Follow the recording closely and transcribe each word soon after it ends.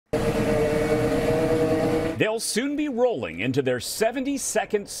They'll soon be rolling into their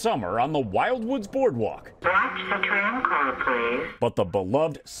 72nd summer on the Wildwoods Boardwalk. Watch the tram car, please. But the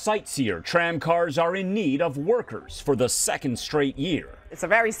beloved sightseer tram cars are in need of workers for the second straight year. It's a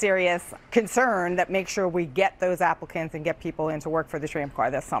very serious concern that makes sure we get those applicants and get people into work for the tram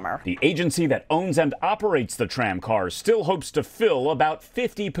car this summer. The agency that owns and operates the tram cars still hopes to fill about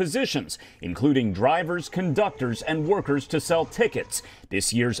 50 positions, including drivers, conductors, and workers to sell tickets.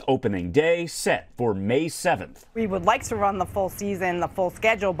 This year's opening day set for May 7th. We would like to run the full season, the full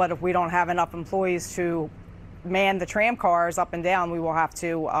schedule, but if we don't have enough employees to man the tram cars up and down, we will have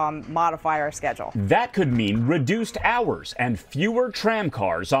to modify our schedule. That could mean reduced hours and fewer tram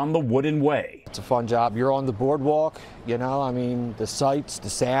cars on the Wooden Way. It's a fun job. You're on the boardwalk, you know, I mean, the sights,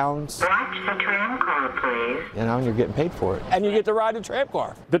 the sounds. Watch the tram car, please. You know, and you're getting paid for it. And you get to ride a tram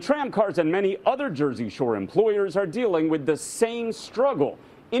car. The tram cars and many other Jersey Shore employers are dealing with the same struggle.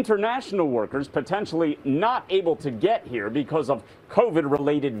 International workers potentially not able to get here because of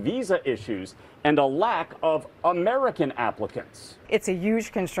COVID-related visa issues and a lack of American applicants. It's a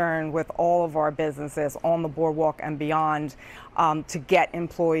huge concern with all of our businesses on the boardwalk and beyond to get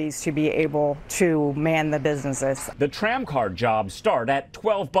employees to be able to man the businesses. The tram car jobs start at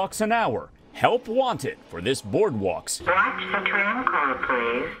 $12 an hour. Help wanted for this boardwalk's Watch the tram car,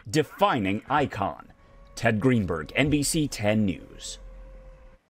 please. defining icon. Ted Greenberg, NBC 10 News.